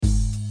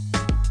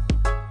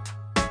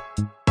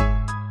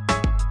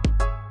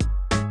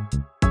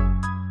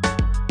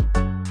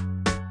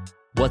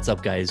What's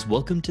up, guys?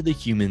 Welcome to the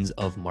Humans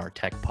of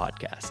Martech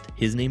podcast.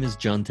 His name is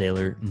John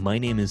Taylor. My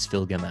name is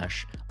Phil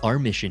Gamache. Our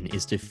mission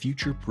is to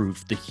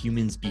future-proof the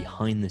humans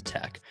behind the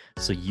tech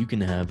so you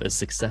can have a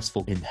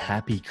successful and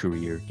happy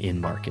career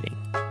in marketing.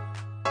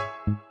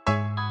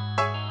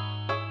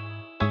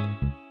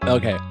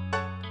 Okay.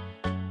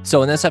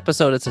 So in this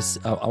episode,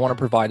 I want to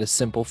provide a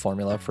simple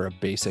formula for a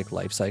basic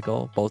life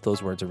cycle. Both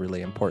those words are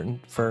really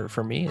important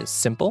for me. Is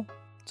simple.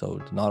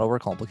 So not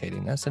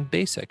overcomplicating this, and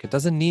basic. It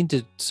doesn't need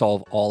to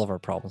solve all of our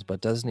problems, but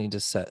it does need to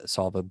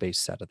solve a base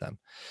set of them.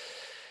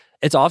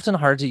 It's often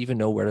hard to even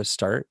know where to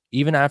start.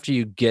 Even after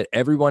you get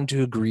everyone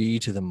to agree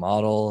to the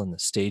model and the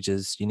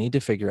stages, you need to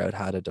figure out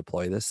how to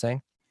deploy this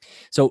thing.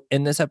 So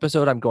in this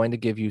episode, I'm going to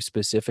give you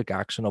specific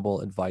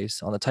actionable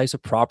advice on the types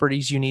of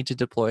properties you need to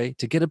deploy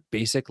to get a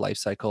basic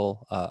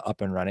lifecycle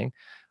up and running.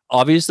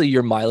 Obviously,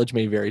 your mileage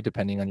may vary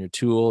depending on your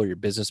tool or your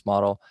business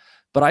model,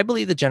 but I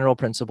believe the general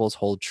principles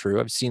hold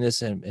true. I've seen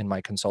this in my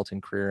consulting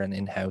career and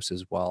in-house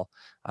as well.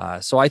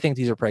 So I think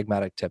these are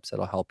pragmatic tips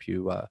that'll help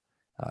you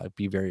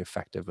be very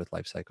effective with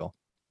lifecycle.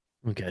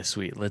 Okay,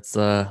 sweet. Let's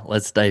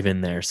dive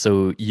in there.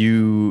 So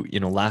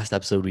last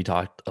episode we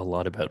talked a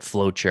lot about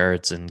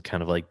flowcharts and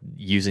kind of like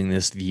using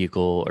this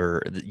vehicle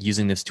or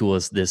using this tool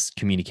as this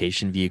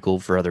communication vehicle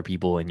for other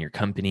people in your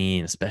company,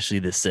 and especially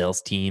the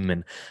sales team,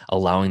 and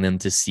allowing them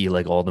to see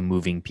like all the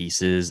moving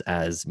pieces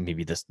as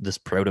maybe this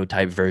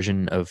prototype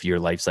version of your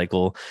life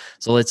cycle.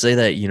 So let's say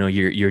that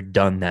you're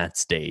done that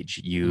stage.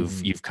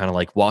 You've kind of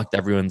like walked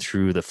everyone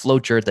through the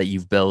flowchart that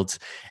you've built.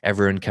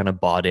 Everyone kind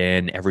of bought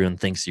in. Everyone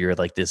thinks you're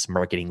like this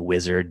marketing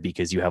wizard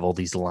because you have all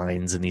these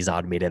lines and these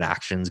automated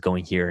actions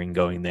going here and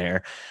going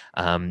there.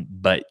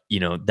 But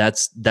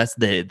that's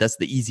the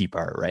easy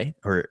part, right?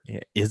 Or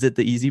is it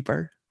the easy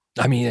part?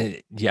 I mean,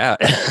 yeah.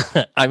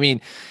 I mean,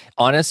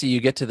 honestly,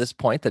 you get to this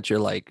point that you're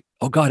like,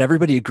 oh God,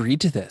 everybody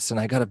agreed to this and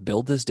I got to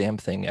build this damn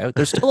thing out.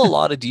 There's still a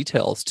lot of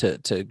details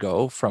to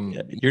go from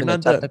You're even the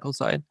not done. technical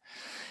side.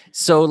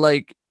 So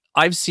like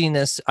I've seen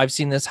this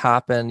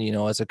happen,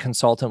 as a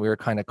consultant. We were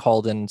kind of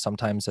called in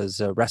sometimes as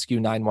a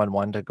rescue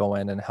 911 to go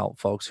in and help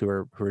folks who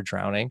are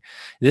drowning.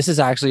 This is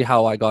actually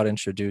how I got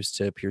introduced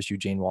to Piers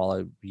Eugene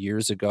Walla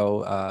years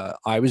ago.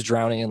 I was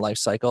drowning in life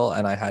cycle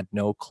and I had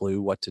no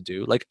clue what to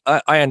do. Like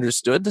I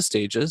understood the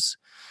stages,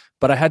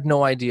 but I had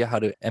no idea how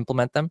to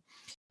implement them.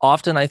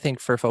 Often, I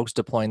think for folks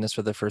deploying this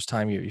for the first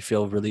time, you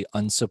feel really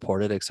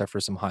unsupported, except for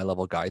some high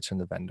level guides from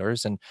the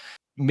vendors. And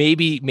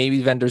maybe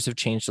vendors have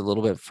changed a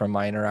little bit from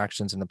my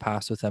interactions in the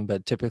past with them,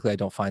 but typically I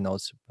don't find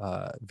those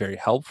very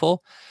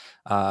helpful.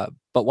 But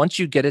once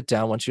you get it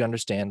down, once you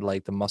understand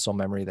like the muscle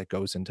memory that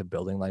goes into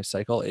building life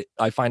cycle,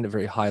 I find it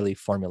very highly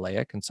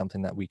formulaic and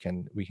something that we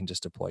can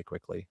just deploy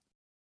quickly.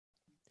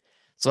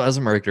 So as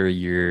a marketer,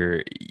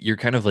 you're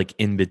kind of like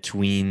in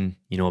between,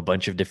 a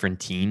bunch of different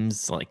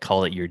teams, like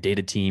call it your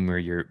data team or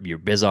your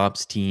biz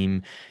ops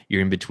team.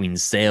 You're in between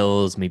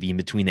sales, maybe in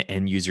between the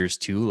end users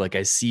too. Like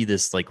I see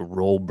this like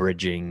role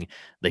bridging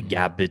the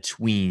gap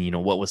between,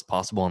 what was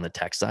possible on the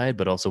tech side,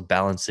 but also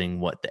balancing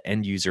what the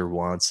end user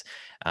wants.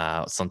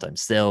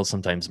 Sometimes sales,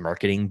 sometimes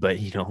marketing, but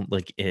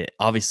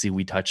obviously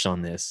we touched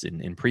on this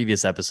in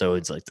previous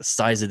episodes, like the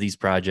size of these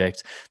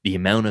projects, the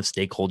amount of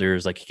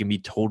stakeholders, like it can be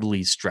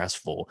totally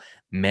stressful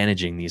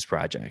managing these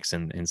projects.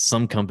 And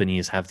some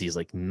companies have these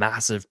like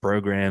massive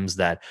programs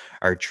that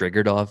are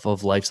triggered off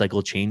of life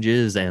cycle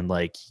changes, and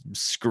like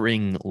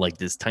screwing like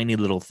this tiny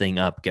little thing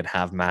up can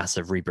have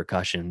massive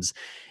repercussions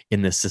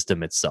in the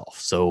system itself.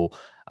 So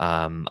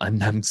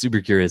I'm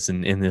super curious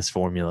in this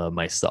formula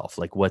myself.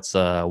 Like what's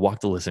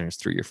walk the listeners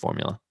through your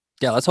formula.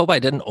 Yeah, let's hope I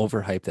didn't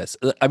overhype this.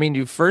 I mean,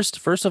 you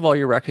first of all,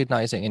 you're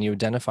recognizing and you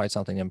identified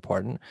something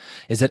important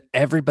is that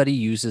everybody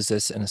uses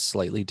this in a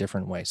slightly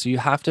different way. So you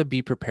have to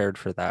be prepared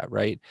for that,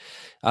 right?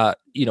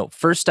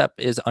 First step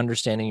is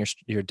understanding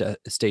your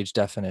stage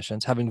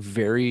definitions, having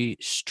very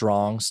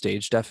strong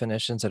stage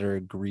definitions that are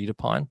agreed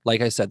upon. Like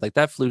I said, like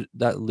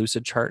that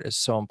lucid chart is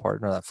so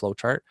important, or that flow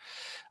chart.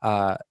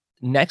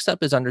 Next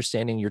up is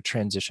understanding your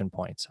transition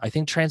points. I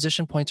think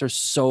transition points are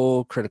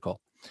so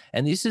critical.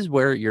 And this is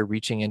where you're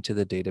reaching into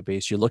the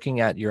database. You're looking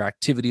at your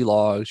activity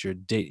logs, your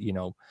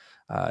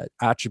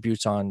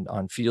attributes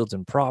on fields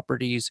and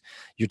properties.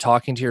 You're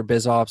talking to your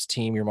biz ops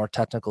team, your more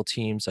technical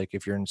teams. Like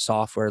if you're in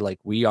software, like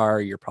we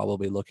are, you're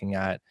probably looking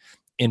at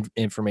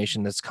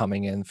information that's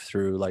coming in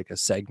through like a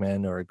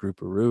segment or a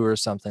Grouperoo or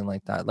something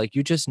like that. Like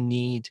you just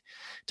need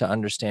to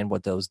understand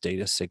what those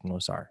data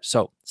signals are.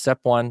 So step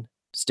one,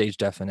 stage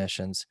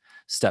definitions.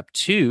 Step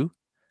two,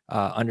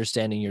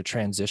 understanding your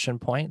transition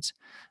points.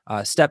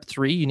 Step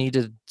three, you need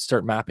to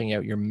start mapping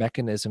out your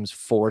mechanisms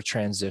for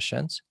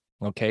transitions.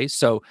 Okay,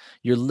 so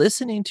you're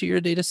listening to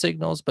your data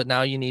signals, but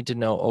now you need to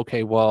know,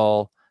 okay,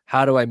 well,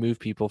 how do I move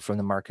people from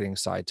the marketing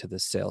side to the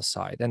sales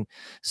side? And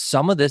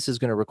some of this is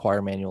going to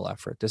require manual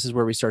effort. This is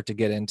where we start to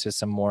get into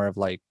some more of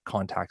like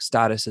contact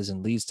statuses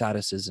and lead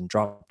statuses and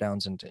drop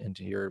downs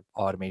into your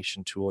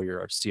automation tool,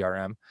 your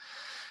CRM.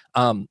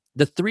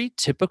 The three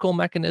typical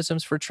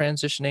mechanisms for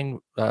transitioning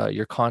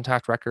your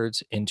contact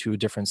records into a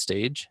different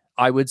stage,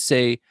 I would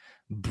say,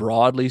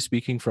 broadly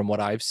speaking, from what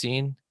I've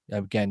seen,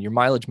 Again, your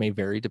mileage may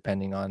vary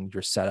depending on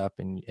your setup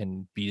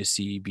in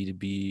B2C,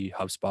 B2B,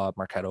 HubSpot,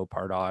 Marketo,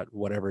 Pardot,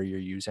 whatever you're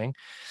using.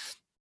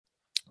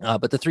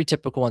 But the three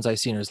typical ones I've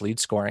seen is lead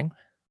scoring.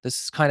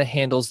 This kind of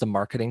handles the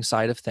marketing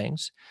side of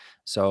things.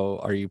 So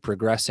are you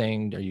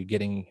progressing? Are you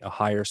getting a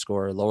higher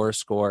score, a lower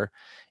score?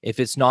 If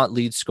it's not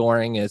lead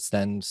scoring, it's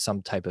then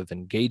some type of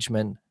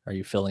engagement. Are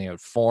you filling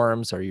out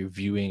forms? Are you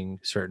viewing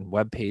certain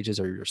web pages?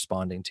 Are you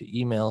responding to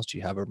emails? Do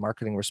you have a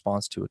marketing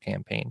response to a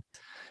campaign?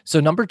 So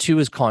number two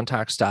is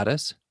contact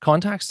status.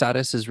 Contact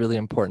status is really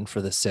important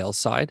for the sales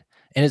side,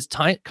 and it's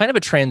kind of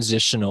a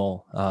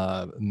transitional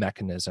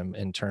mechanism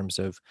in terms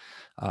of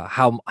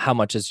how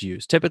much is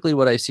used. Typically,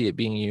 what I see it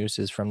being used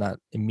is from that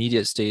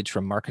immediate stage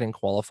from marketing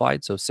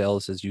qualified. So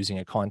sales is using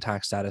a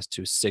contact status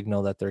to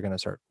signal that they're going to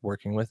start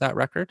working with that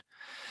record.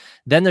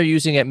 Then they're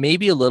using it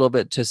maybe a little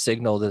bit to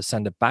signal to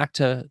send it back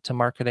to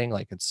marketing,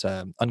 like it's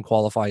an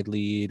unqualified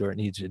lead or it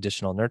needs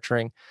additional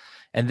nurturing.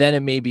 And then it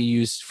may be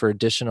used for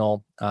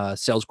additional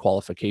sales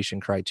qualification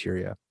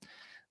criteria.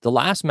 The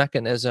last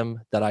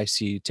mechanism that I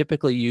see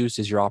typically used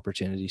is your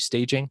opportunity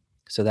staging.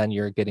 So then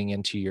you're getting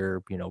into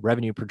your,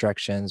 revenue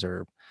projections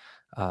or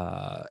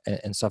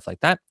and stuff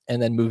like that,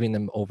 and then moving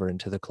them over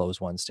into the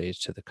close one stage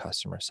to the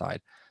customer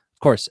side. Of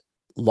course,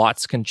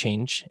 lots can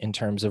change in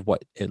terms of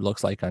what it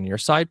looks like on your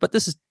side, but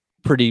this is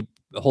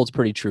holds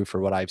pretty true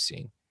for what I've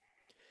seen.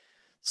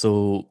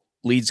 So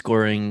lead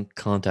scoring,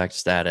 contact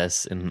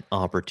status, and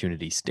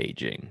opportunity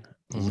staging.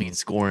 Mhm. Lead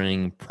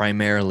scoring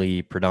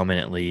primarily,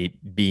 predominantly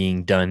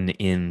being done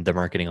in the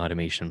marketing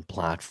automation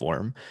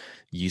platform.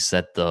 You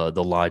set the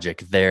logic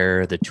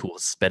there. The tool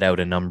spit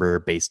out a number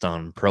based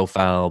on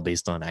profile,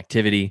 based on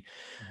activity.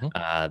 Mhm.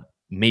 Uh,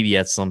 Maybe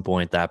at some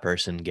point that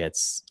person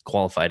gets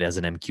qualified as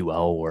an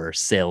MQL or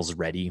sales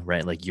ready,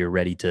 right? Like you're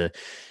ready to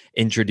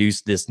introduce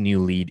this new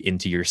lead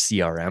into your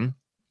CRM.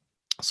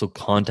 So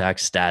contact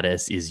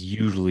status is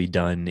usually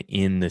done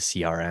in the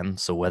CRM.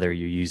 So whether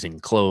you're using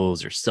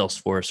Close or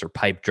Salesforce or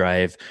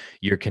Pipedrive,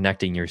 you're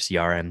connecting your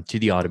CRM to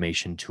the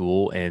automation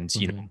tool. And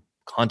Mhm.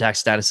 contact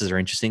statuses are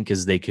interesting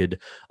because they could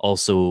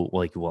also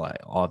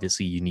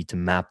obviously you need to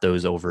map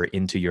those over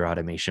into your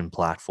automation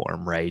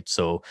platform, right?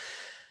 So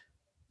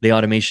the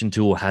automation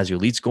tool has your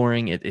lead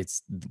scoring.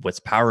 It's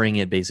what's powering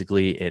it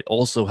basically. It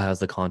also has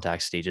the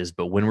contact stages.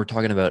 But when we're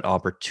talking about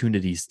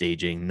opportunity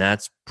staging,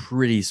 that's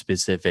pretty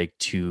specific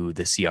to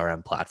the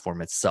CRM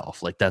platform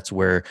itself. Like that's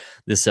where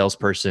the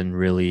salesperson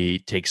really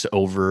takes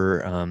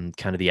over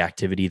kind of the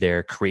activity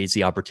there, creates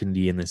the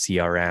opportunity in the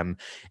CRM,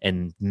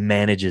 and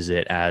manages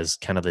it as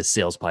kind of the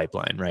sales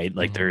pipeline, right?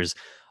 Like Mhm. there's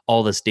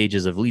all the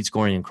stages of lead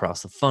scoring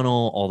across the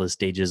funnel, all the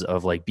stages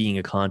of like being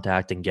a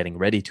contact and getting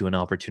ready to an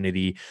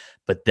opportunity.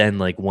 But then,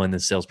 like, when the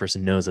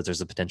salesperson knows that there's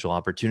a potential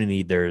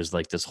opportunity, there's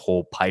like this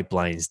whole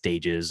pipeline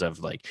stages of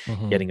like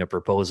Mhm. getting a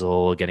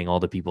proposal, getting all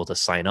the people to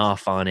sign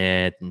off on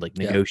it, and like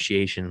Yeah.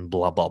 negotiation,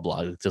 blah, blah,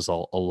 blah. There's a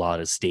lot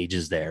of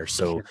stages there.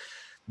 So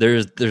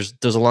there's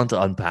a lot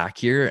to unpack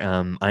here.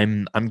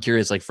 I'm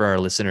curious, like for our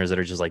listeners that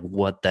are just like,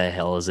 what the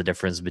hell is the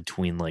difference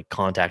between like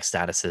contact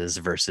statuses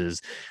versus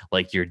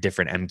like your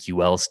different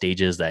MQL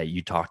stages that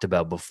you talked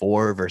about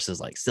before versus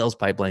like sales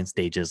pipeline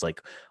stages?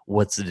 Like,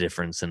 what's the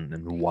difference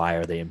and why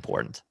are they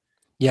important?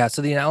 Yeah,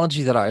 so the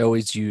analogy that I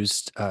always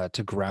used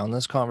to ground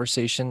this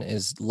conversation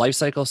is life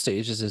cycle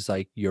stages is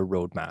like your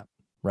roadmap,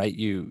 right?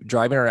 You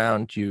driving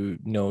around, you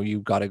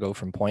got to go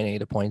from point A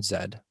to point Z.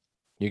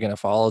 You're going to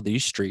follow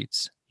these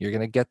streets. You're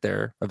going to get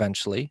there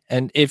eventually.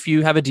 And if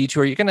you have a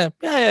detour, you're going to,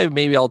 yeah,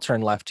 maybe I'll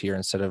turn left here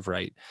instead of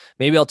right.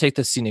 Maybe I'll take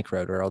the scenic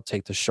route or I'll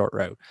take the short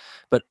route.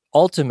 But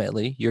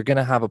ultimately, you're going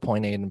to have a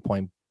point A and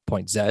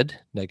point Z,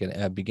 like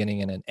a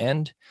beginning and an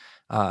end.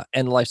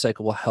 And life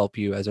cycle will help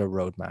you as a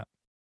roadmap.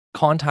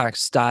 Contact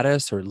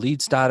status or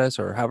lead status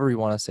or however you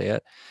want to say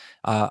it.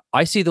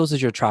 I see those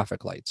as your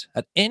traffic lights.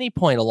 At any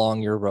point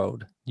along your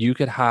road, you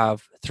could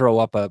throw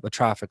up a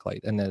traffic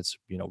light and it's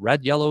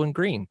red, yellow, and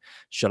green.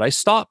 Should I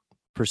stop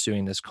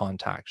pursuing this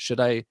contact? Should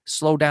I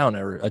slow down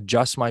or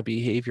adjust my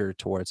behavior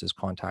towards this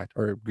contact?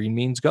 Or green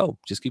means go.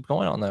 Just keep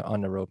going on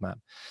the roadmap.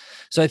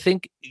 So I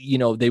think,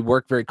 they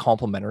work very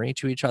complementary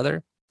to each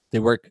other. They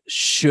work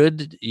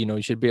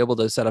you should be able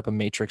to set up a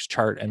matrix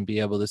chart and be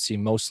able to see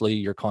mostly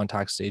your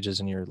contact stages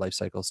and your life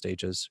cycle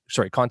stages.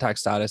 Sorry, contact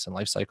status and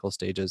life cycle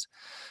stages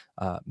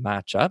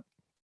match up.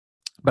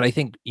 But I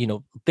think,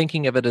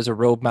 thinking of it as a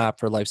roadmap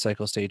for life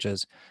cycle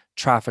stages,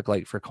 traffic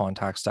light for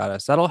contact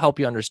status, that'll help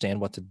you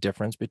understand what the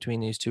difference between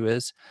these two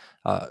is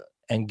uh,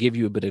 and give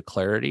you a bit of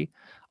clarity.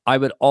 I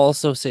would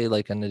also say,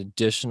 like, an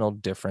additional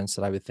difference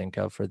that I would think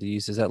of for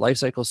these is that life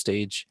cycle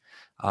stage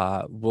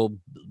will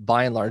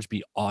by and large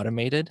be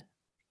automated.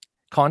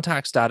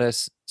 Contact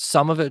status,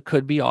 some of it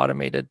could be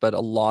automated, but a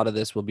lot of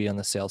this will be on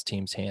the sales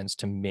team's hands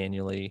to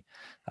manually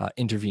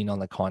intervene on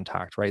the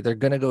contact, right? They're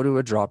going to go to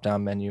a drop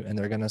down menu and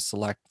they're going to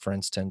select, for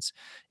instance,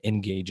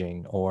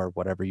 engaging or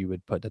whatever you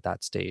would put at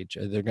that stage.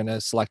 They're going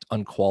to select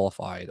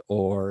unqualified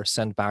or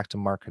send back to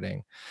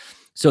marketing.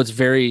 So it's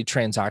very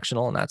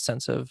transactional in that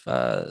sense of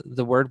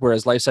the word.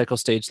 Whereas life cycle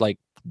stage, like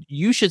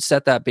you should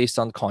set that based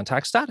on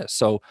contact status.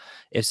 So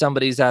if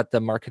somebody's at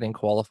the marketing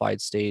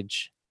qualified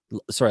stage,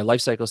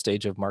 life cycle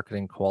stage of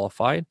marketing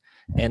qualified,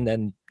 and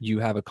then you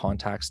have a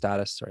contact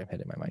status, sorry, I'm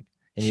hitting my mic,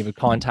 and you have a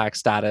contact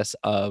status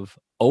of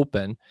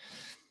open,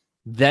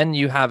 then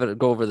you have it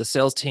go over the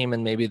sales team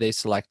and maybe they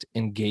select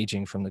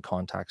engaging from the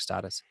contact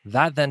status.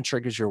 That then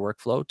triggers your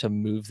workflow to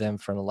move them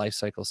from the life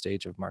cycle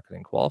stage of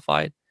marketing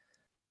qualified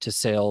to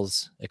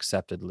sales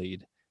accepted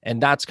lead.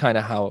 And that's kind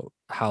of how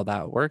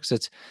that works.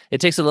 It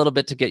takes a little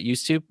bit to get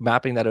used to.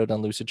 Mapping that out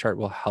on Lucidchart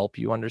will help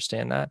you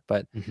understand that,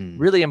 but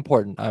really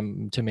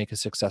important to make a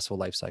successful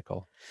life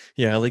cycle.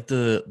 Yeah, I like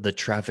the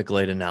traffic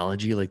light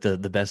analogy. Like the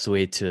best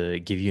way to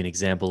give you an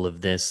example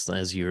of this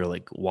as you're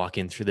like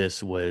walking through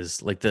this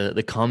was like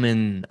the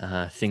common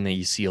thing that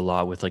you see a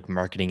lot with like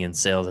marketing and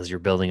sales as you're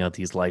building out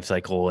these life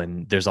cycle.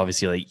 And there's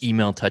obviously like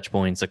email touch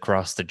points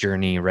across the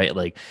journey, right?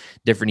 Like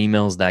different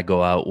emails that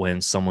go out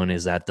when someone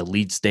is at the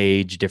lead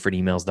stage, different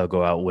emails that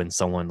go out when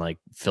someone like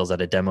fills out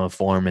a demo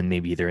form and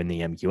maybe they're in the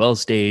MQL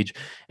stage,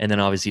 and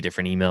then obviously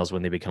different emails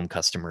when they become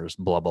customers,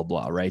 blah blah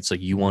blah, right? So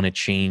you want to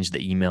change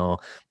the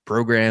email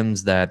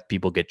programs that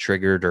people get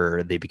triggered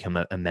or they become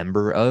a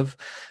member of.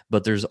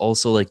 But there's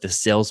also like the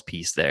sales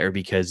piece there,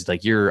 because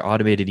like you're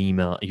automating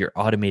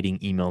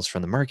emails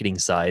from the marketing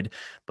side,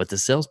 but the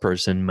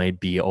salesperson might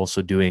be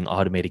also doing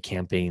automated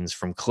campaigns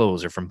from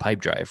Close or from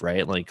Pipedrive,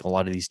 right? Like a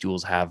lot of these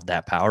tools have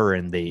that power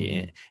and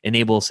they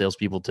enable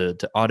salespeople to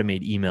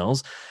automate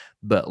emails,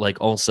 but like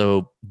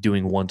also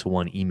doing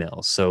one-to-one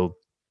emails. So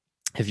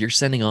if you're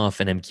sending off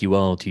an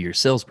MQL to your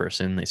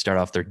salesperson, they start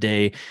off their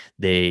day,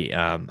 they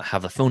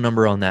have a phone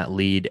number on that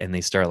lead, and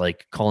they start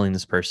like calling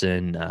this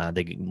person.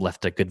 They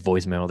left a good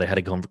voicemail, they had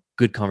a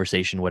good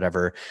conversation,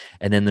 whatever.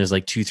 And then there's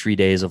like 2-3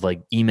 days of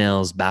like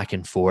emails back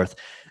and forth.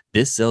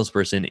 This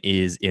salesperson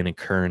is in a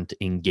current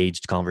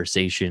engaged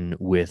conversation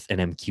with an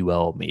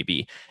MQL,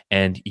 maybe,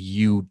 and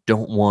you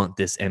don't want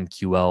this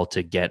MQL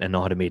to get an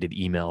automated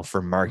email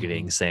from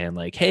marketing saying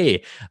like,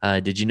 hey,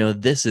 did you know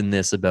this and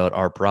this about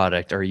our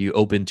product? Are you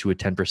open to a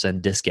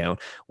 10% discount?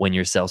 When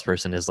your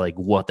salesperson is like,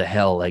 what the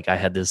hell? Like I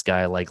had this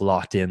guy like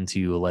locked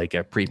into like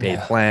a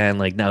prepaid plan.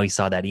 Like now he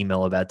saw that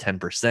email about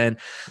 10%.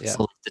 Yeah.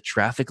 So like, the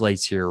traffic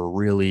lights here are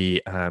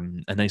really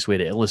a nice way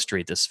to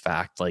illustrate this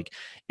fact. Like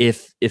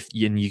if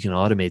and you can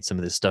automate some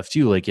of this stuff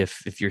too. Like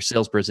if your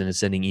salesperson is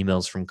sending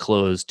emails from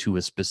Close to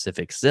a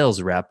specific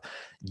sales rep,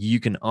 you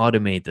can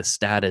automate the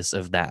status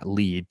of that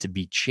lead to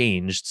be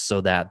changed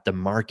so that the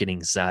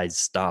marketing side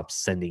stops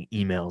sending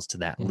emails to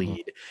that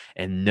lead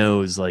and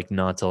knows like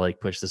not to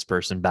like push this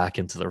person back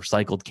into the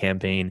recycled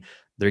campaign.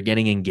 They're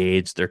getting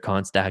engaged. Their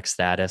contact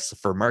status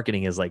for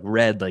marketing is like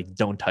red, like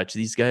don't touch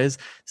these guys.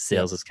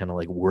 Sales is kind of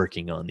like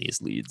working on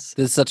these leads.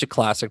 This is such a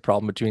classic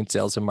problem between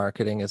sales and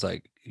marketing is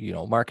like,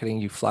 marketing,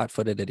 you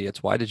flat-footed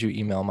idiots. Why did you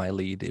email my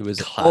lead? It was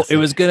it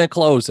was going to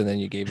close and then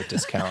you gave a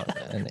discount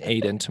and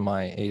ate into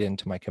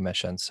my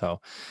commission.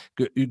 So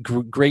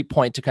great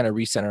point to kind of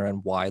recenter on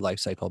why life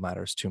cycle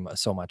matters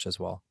so much as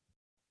well.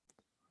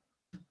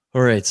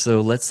 All right,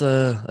 so let's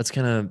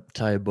kind of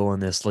tie a bow on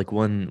this. Like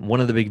one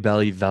of the big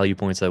value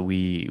points that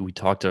we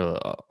talked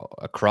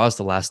across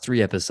the last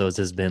 3 episodes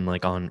has been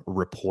like on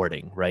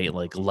reporting, right?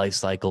 Like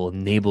Lifecycle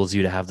enables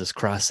you to have this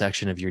cross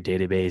section of your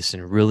database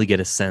and really get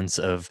a sense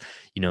of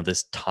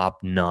this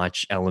top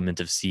notch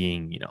element of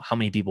seeing how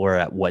many people are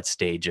at what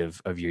stage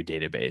of your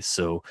database.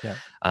 So,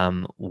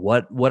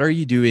 what are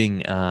you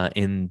doing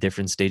in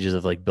different stages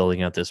of like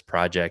building out this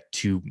project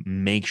to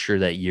make sure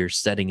that you're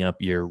setting up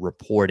your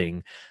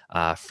reporting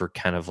for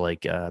kind of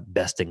like a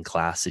best in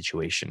class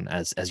situation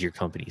as your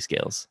company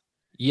scales?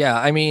 Yeah,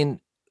 I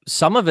mean,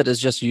 some of it is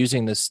just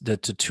using the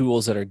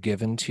tools that are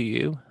given to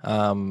you,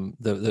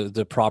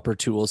 the proper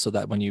tools, so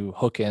that when you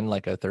hook in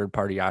like a third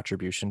party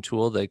attribution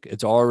tool, like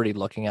it's already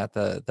looking at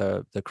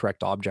the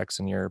correct objects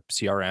in your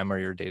CRM or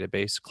your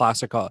database.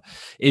 Classic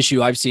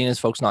issue I've seen is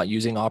folks not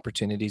using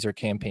opportunities or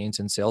campaigns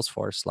in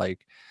Salesforce.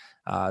 Like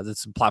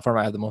that's the platform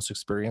I have the most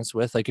experience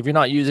with. Like if you're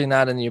not using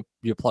that and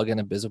you plug in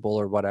a Visible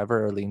or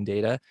whatever or Lean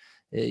Data,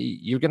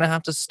 you're going to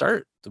have to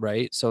start,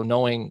 right? So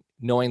knowing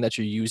that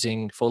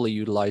you're fully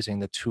utilizing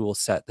the tool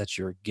set that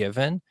you're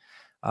given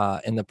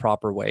in the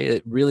proper way,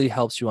 it really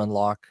helps you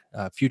unlock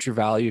future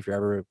value if you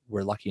ever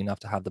were lucky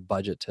enough to have the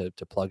budget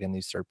to plug in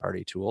these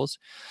third-party tools.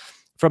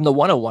 From the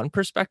 101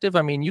 perspective,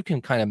 I mean, you can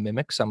kind of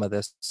mimic some of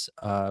this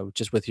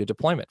just with your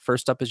deployment.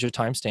 First up is your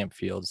timestamp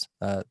fields.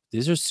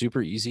 These are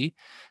super easy.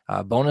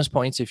 Bonus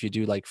points if you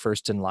do like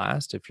first and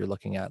last, if you're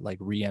looking at like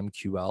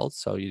re-MQL.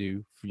 So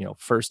you do,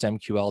 first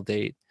MQL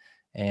date,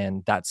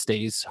 and that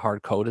stays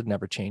hard coded,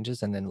 never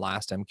changes, and then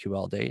last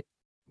MQL date.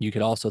 You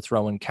could also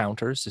throw in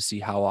counters to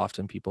see how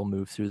often people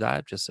move through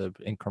that, just to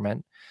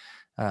increment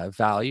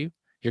value.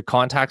 Your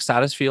contact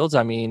status fields,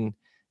 I mean,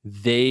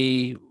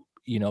 they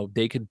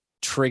could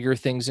trigger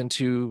things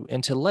into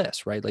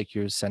lists, right? Like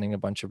you're sending a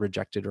bunch of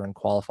rejected or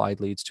unqualified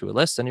leads to a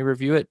list, and you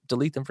review it,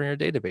 delete them from your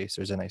database.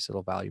 There's a nice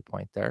little value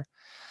point there.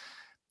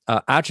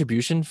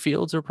 Attribution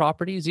fields or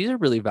properties, these are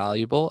really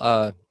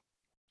valuable.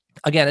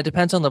 Again, it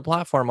depends on the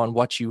platform on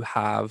what you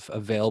have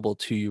available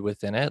to you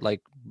within it. Like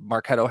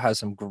Marketo has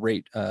some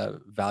great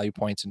value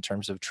points in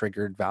terms of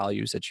triggered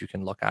values that you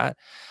can look at,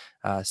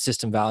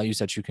 system values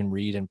that you can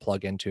read and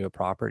plug into a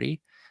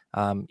property.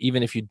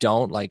 Even if you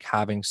don't, like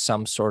having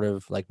some sort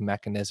of like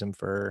mechanism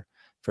for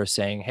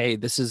saying, hey,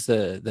 this is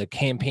the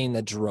campaign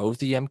that drove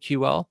the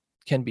MQL,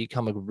 can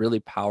become a really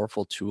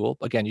powerful tool.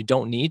 Again, you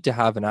don't need to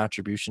have an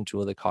attribution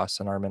tool that costs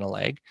an arm and a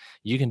leg.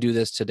 You can do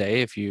this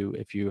today if you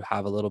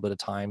have a little bit of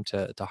time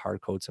to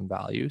hard code some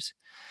values.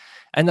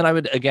 And then I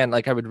would, again,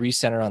 like I would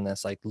recenter on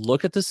this, like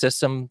look at the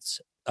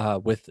systems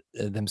with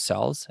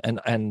themselves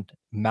and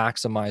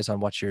maximize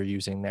on what you're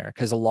using there,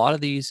 because a lot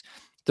of these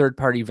third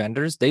party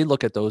vendors, they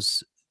look at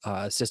those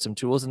system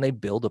tools and they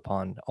build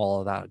upon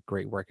all of that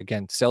great work.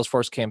 Again,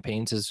 Salesforce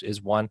campaigns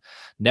is one.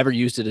 Never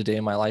used it a day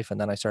in my life,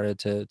 and then I started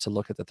to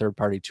look at the third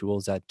party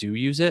tools that do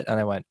use it, and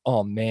I went,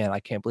 oh man,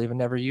 I can't believe I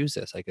never used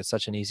this. Like, it's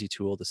such an easy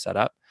tool to set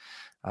up,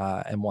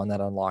 and one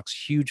that unlocks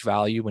huge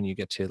value when you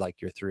get to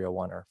like your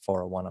 301 or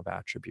 401 of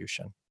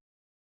attribution.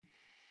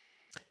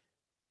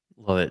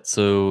 Love it.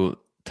 So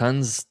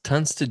tons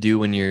to do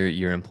when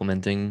you're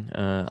implementing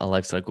a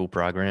lifecycle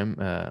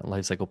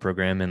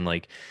program, and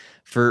like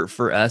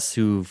for us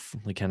who've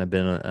like kind of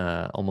been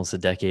almost a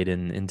decade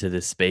into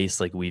this space,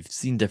 like we've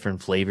seen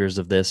different flavors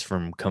of this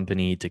from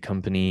company to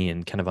company,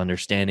 and kind of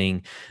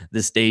understanding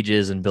the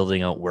stages and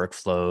building out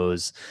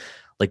workflows.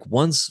 Like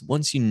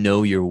once you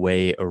know your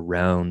way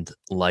around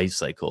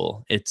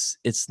lifecycle,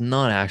 it's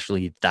not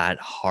actually that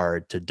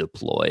hard to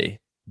deploy,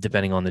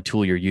 depending on the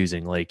tool you're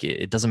using. Like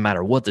it doesn't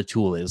matter what the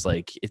tool is,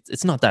 like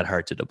it's not that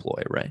hard to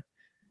deploy, right?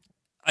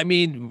 I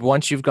mean,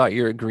 once you've got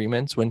your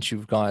agreements, once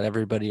you've got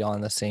everybody on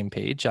the same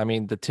page, I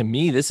mean, to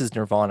me, this is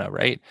nirvana,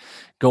 right?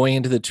 Going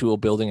into the tool,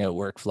 building out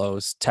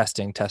workflows,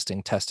 testing,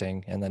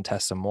 and then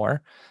test some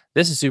more.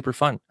 This is super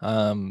fun.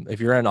 If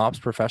you're an ops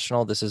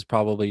professional, this is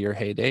probably your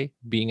heyday.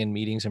 Being in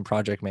meetings and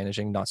project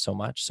managing, not so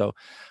much. So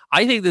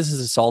I think this is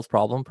a solved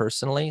problem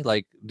personally.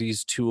 Like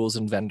these tools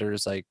and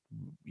vendors, like,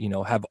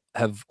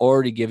 have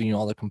already given you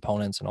all the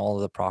components and all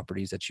of the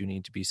properties that you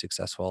need to be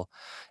successful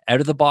out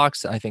of the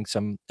box. I think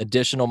some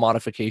additional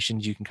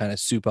modifications you can kind of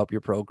soup up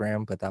your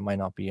program, but that might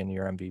not be in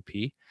your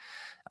MVP.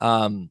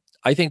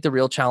 I think the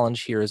real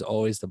challenge here is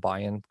always the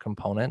buy-in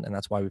component, and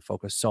that's why we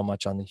focus so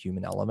much on the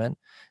human element.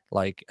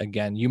 Like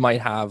again, you might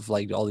have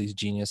like all these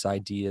genius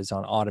ideas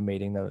on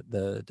automating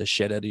the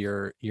shit out of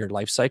your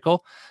life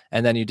cycle,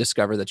 and then you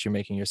discover that you're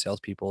making your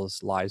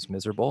salespeople's lives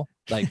miserable.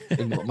 Like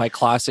my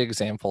classic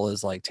example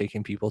is like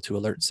taking people to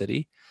Alert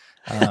City.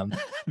 Um,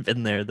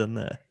 Been there, done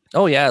that.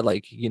 Oh yeah,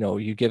 like,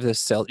 you give this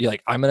sale, you're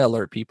like, I'm gonna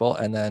alert people,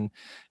 and then,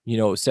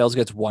 sales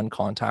gets one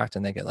contact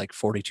and they get like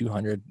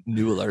 4,200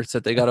 new alerts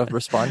that they gotta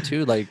respond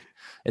to. Like,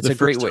 it's The a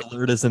great first way.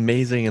 alert is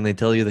amazing, and they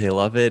tell you they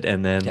love it,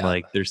 and then Yeah.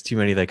 like there's too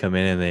many that come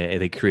in,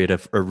 and they create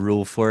a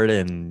rule for it,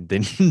 and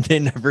then they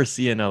never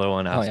see another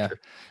one Oh yeah. after.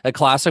 A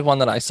classic one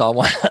that I saw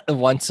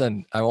once,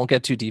 and I won't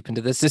get too deep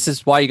into this. This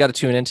is why you got to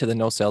tune into the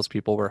No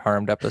Salespeople Were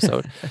Harmed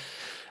episode.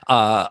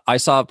 I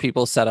saw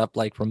people set up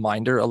like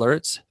reminder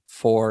alerts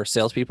for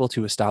salespeople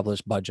to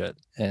establish budget,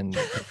 and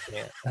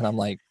I'm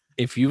like,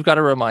 if you've got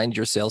to remind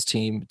your sales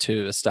team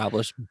to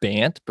establish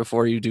BANT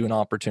before you do an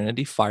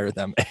opportunity, fire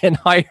them and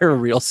hire a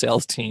real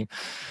sales team.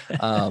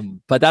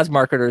 But that's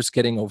marketers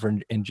getting over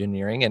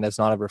engineering, and it's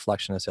not a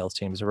reflection of sales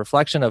teams. It's a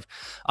reflection of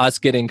us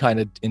getting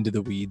kind of into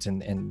the weeds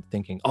and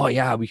thinking, oh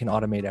yeah, we can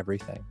automate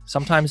everything.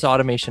 Sometimes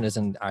automation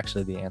isn't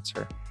actually the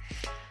answer.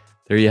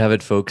 There you have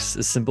it, folks.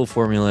 A simple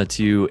formula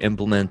to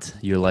implement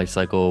your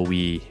lifecycle.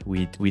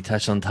 We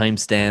touched on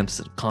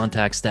timestamps,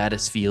 contact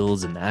status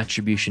fields, and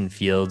attribution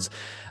fields.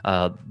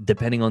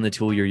 Depending on the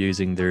tool you're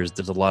using, there's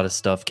a lot of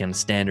stuff kind of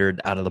standard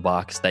out of the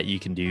box that you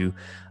can do.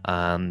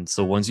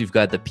 So once you've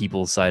got the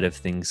people side of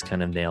things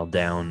kind of nailed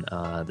down,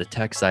 the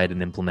tech side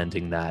and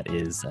implementing that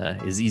is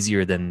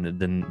easier than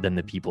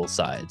the people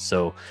side.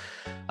 So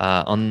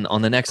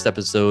on the next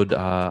episode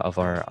of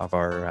our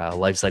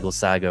lifecycle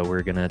saga,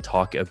 we're gonna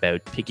talk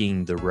about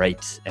picking the right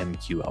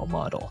MQL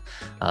model.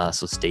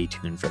 So stay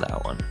tuned for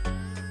that one.